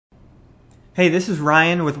Hey, this is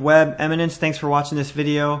Ryan with Web Eminence. Thanks for watching this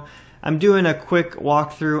video. I'm doing a quick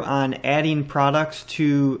walkthrough on adding products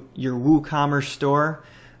to your WooCommerce store.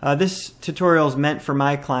 This tutorial is meant for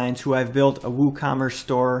my clients who I've built a WooCommerce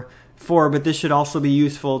store for, but this should also be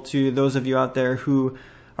useful to those of you out there who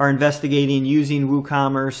are investigating using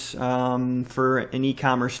WooCommerce for an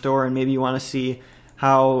e-commerce store, and maybe you want to see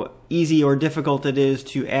how easy or difficult it is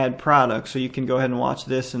to add products. So you can go ahead and watch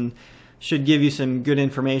this, and should give you some good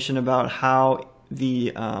information about how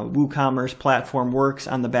the WooCommerce platform works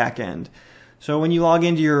on the back end. So when you log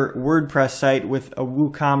into your WordPress site with a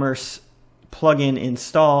WooCommerce plugin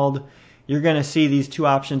installed, you're going to see these two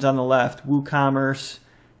options on the left. WooCommerce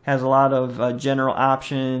has a lot of general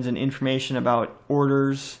options and information about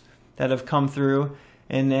orders that have come through,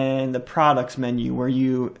 and then the products menu where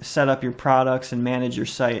you set up your products and manage your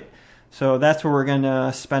site. So that's where we're going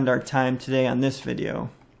to spend our time today on this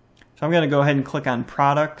video. So I'm going to go ahead and click on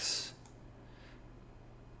products.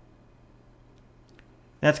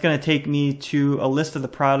 That's going to take me to a list of the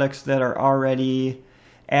products that are already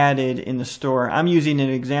added in the store. I'm using an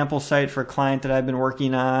example site for a client that I've been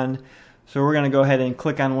working on. So we're going to go ahead and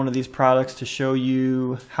click on one of these products to show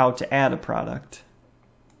you how to add a product.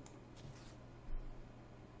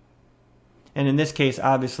 And in this case,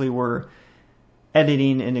 obviously, we're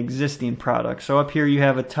editing an existing product. So up here you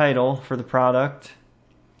have a title for the product.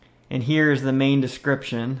 And here is the main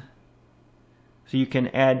description. So you can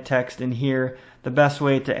add text in here. The best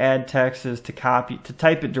way to add text is to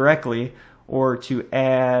type it directly, or to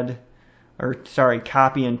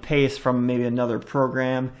copy and paste from maybe another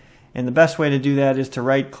program. And the best way to do that is to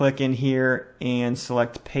right click in here and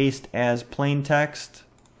select paste as plain text,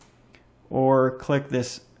 or click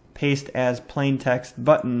this paste as plain text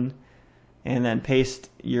button and then paste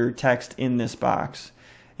your text in this box.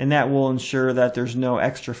 And that will ensure that there's no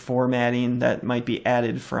extra formatting that might be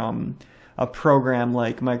added from a program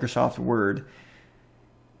like Microsoft Word.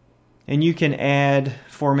 And you can add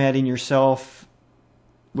formatting yourself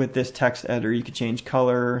with this text editor. You can change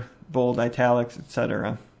color, bold, italics,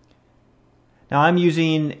 etc. Now I'm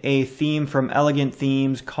using a theme from Elegant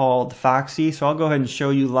Themes called Foxy, so I'll go ahead and show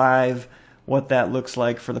you live what that looks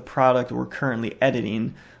like for the product we're currently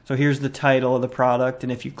editing. So here's the title of the product,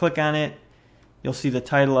 and if you click on it, you'll see the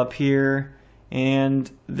title up here, and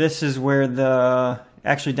this is where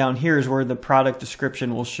actually down here is where the product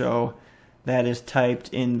description will show. That is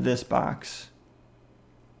typed in this box.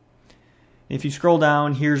 If you scroll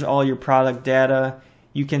down, here's all your product data.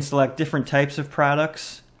 You can select different types of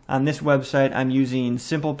products. On this website, I'm using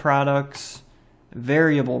simple products,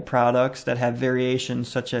 variable products that have variations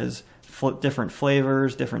such as different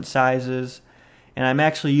flavors, different sizes, and I'm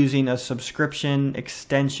actually using a subscription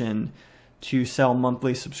extension to sell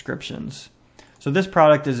monthly subscriptions. So this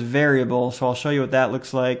product is variable, so I'll show you what that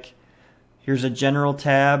looks like. Here's a general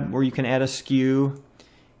tab where you can add a SKU.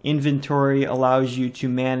 Inventory allows you to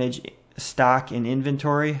manage stock in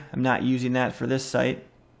inventory. I'm not using that for this site.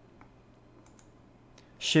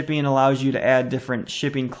 Shipping allows you to add different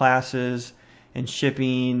shipping classes and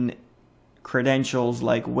shipping credentials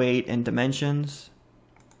like weight and dimensions.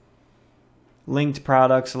 Linked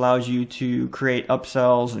products allows you to create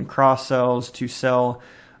upsells and cross-sells to sell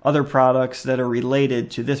other products that are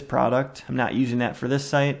related to this product. I'm not using that for this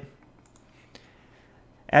site.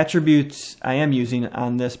 Attributes I am using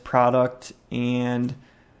on this product, and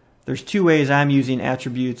there's two ways I'm using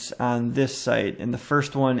attributes on this site, and the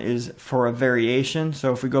first one is for a variation.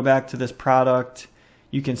 So if we go back to this product,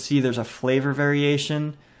 you can see there's a flavor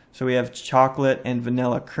variation. So we have chocolate and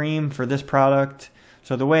vanilla cream for this product.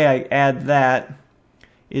 So the way I add that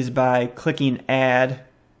is by clicking add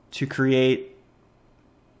to create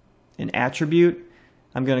an attribute.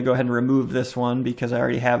 I'm going to go ahead and remove this one because I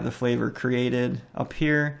already have the flavor created up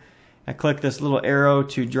here. I click this little arrow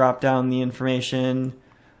to drop down the information.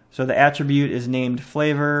 So the attribute is named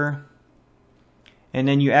flavor, and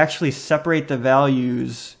then you actually separate the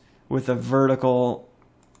values with a vertical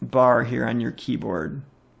bar here on your keyboard.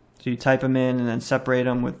 So you type them in and then separate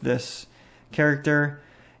them with this character,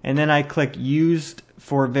 and then I click used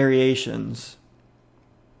for variations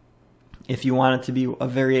if you want it to be a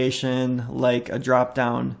variation like a drop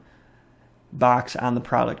down box on the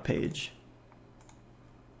product page.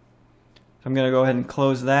 So I'm going to go ahead and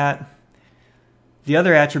close that. The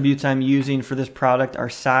other attributes I'm using for this product are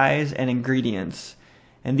size and ingredients,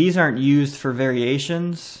 and these aren't used for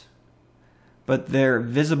variations, but they're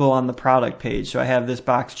visible on the product page. So I have this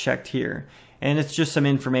box checked here, and it's just some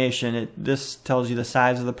information. This tells you the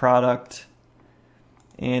size of the product,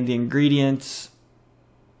 and the ingredients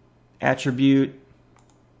attribute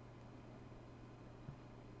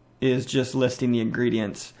is just listing the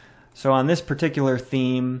ingredients. So on this particular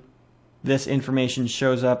theme, this information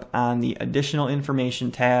shows up on the additional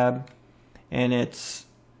information tab, and it's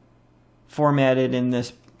formatted in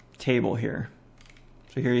this table here.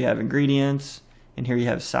 So here you have ingredients, and here you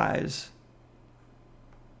have size.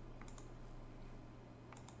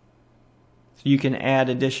 So you can add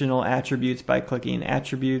additional attributes by clicking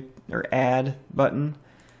attribute or add button.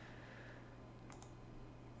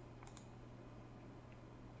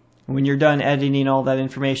 When you're done editing all that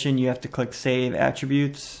information, you have to click Save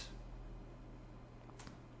Attributes.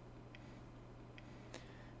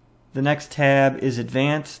 The next tab is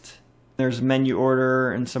Advanced. There's menu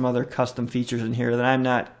order and some other custom features in here that I'm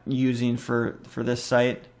not using for this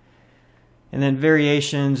site. And then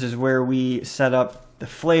Variations is where we set up the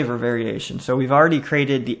flavor variation. So we've already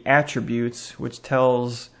created the attributes, which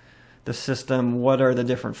tells the system what are the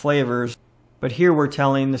different flavors. But here we're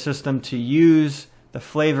telling the system to use the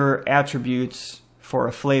flavor attributes for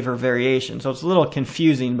a flavor variation. So it's a little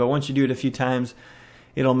confusing, but once you do it a few times,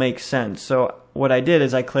 it'll make sense. So what I did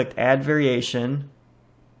is I clicked Add Variation,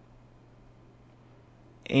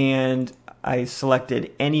 and I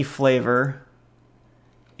selected any flavor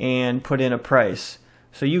and put in a price.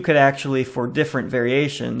 So you could actually, for different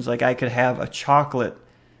variations, like I could have a chocolate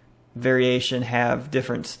variation have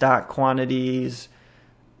different stock quantities,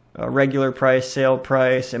 a regular price, sale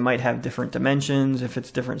price. It might have different dimensions if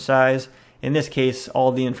it's different size. In this case,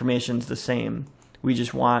 all the information's the same. We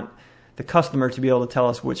just want the customer to be able to tell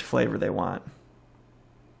us which flavor they want.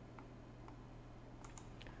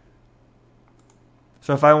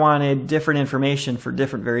 So if I wanted different information for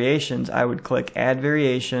different variations, I would click Add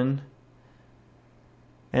Variation,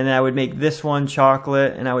 and then I would make this one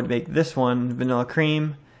chocolate, and I would make this one vanilla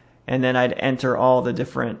cream, and then I'd enter all the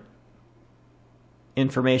different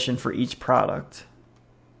information for each product.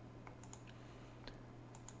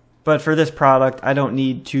 But for this product, I don't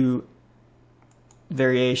need two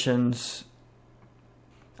variations.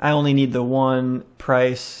 I only need the one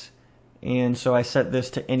price, and so I set this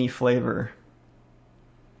to any flavor.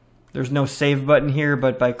 There's no save button here,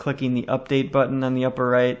 but by clicking the update button on the upper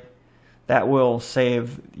right, that will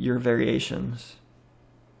save your variations.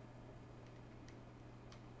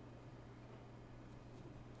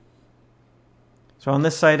 So on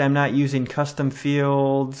this site, I'm not using custom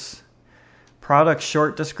fields. Product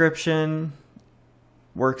short description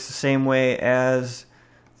works the same way as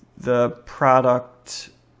the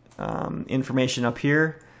product information up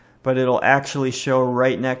here, but it'll actually show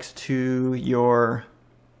right next to your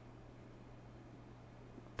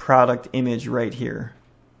product image right here.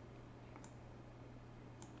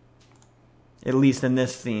 At least in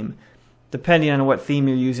this theme. Depending on what theme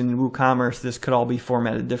you're using in WooCommerce, this could all be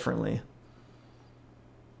formatted differently.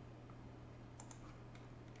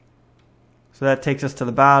 So that takes us to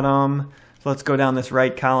the bottom. So let's go down this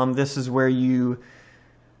right column. This is where you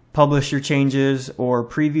publish your changes or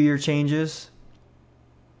preview your changes.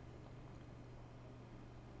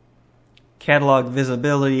 Catalog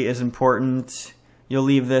visibility is important. You'll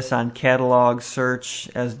leave this on catalog search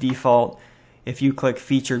as default. If you click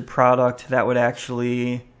featured product, that would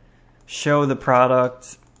actually show the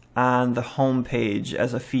product on the home page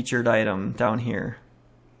as a featured item down here.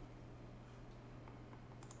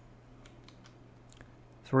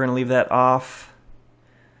 So we're going to leave that off.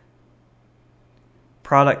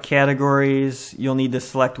 Product categories, you'll need to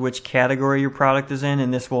select which category your product is in,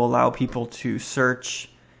 and this will allow people to search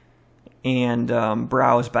and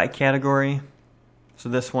browse by category. So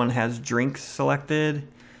this one has drinks selected.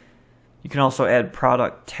 You can also add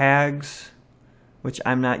product tags, which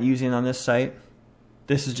I'm not using on this site.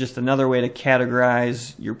 This is just another way to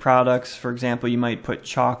categorize your products. For example, you might put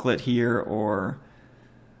chocolate here or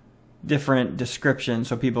different descriptions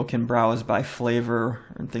so people can browse by flavor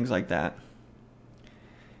and things like that.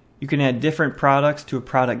 You can add different products to a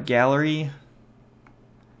product gallery.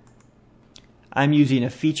 I'm using a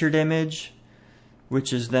featured image,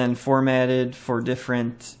 which is then formatted for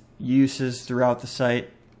different uses throughout the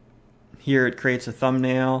site. Here it creates a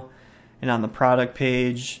thumbnail, and on the product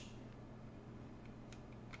page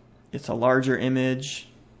it's a larger image.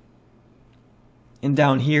 And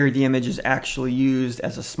down here the image is actually used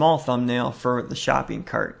as a small thumbnail for the shopping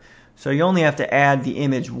cart. So you only have to add the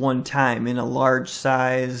image one time in a large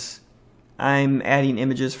size. I'm adding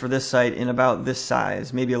images for this site in about this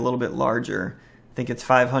size, maybe a little bit larger. I think it's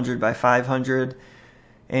 500 by 500.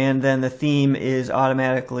 And then the theme is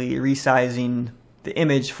automatically resizing the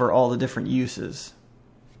image for all the different uses.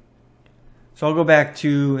 So I'll go back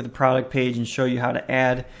to the product page and show you how to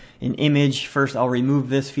add an image. First, I'll remove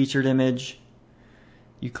this featured image.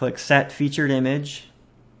 You click Set Featured Image,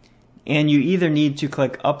 and you either need to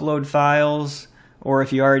click Upload Files or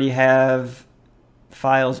if you already have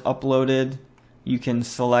files uploaded, you can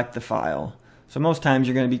select the file. So most times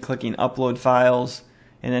you're going to be clicking Upload Files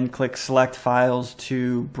and then click Select Files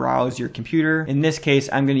to browse your computer. In this case,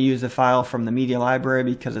 I'm going to use the file from the media library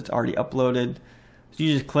because it's already uploaded. So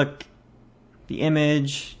you just click the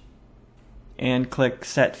image and click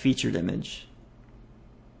Set Featured Image.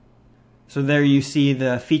 So there you see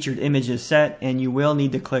the featured image is set, and you will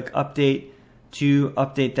need to click Update to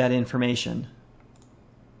update that information.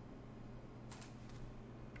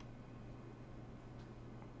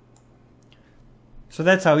 So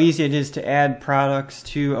that's how easy it is to add products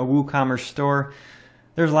to a WooCommerce store.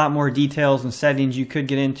 There's a lot more details and settings you could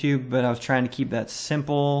get into, but I was trying to keep that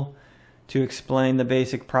simple to explain the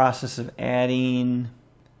basic process of adding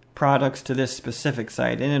products to this specific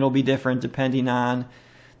site. And it'll be different depending on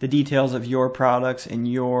the details of your products and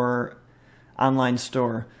your online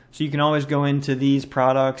store. So you can always go into these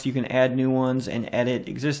products, you can add new ones and edit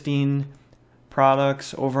existing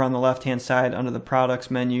products. Over on the left hand side under the products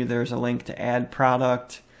menu, there's a link to add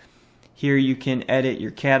product. Here you can edit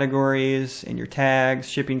your categories and your tags,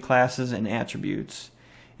 shipping classes, and attributes.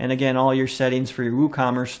 And again, all your settings for your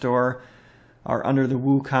WooCommerce store are under the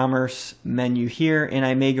WooCommerce menu here, and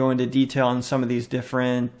I may go into detail on some of these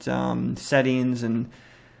different settings and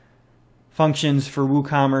functions for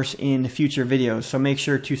WooCommerce in future videos. So make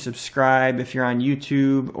sure to subscribe if you're on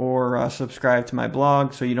YouTube, or subscribe to my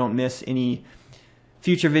blog so you don't miss any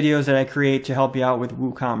future videos that I create to help you out with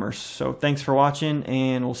WooCommerce. So thanks for watching,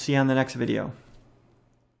 and we'll see you on the next video.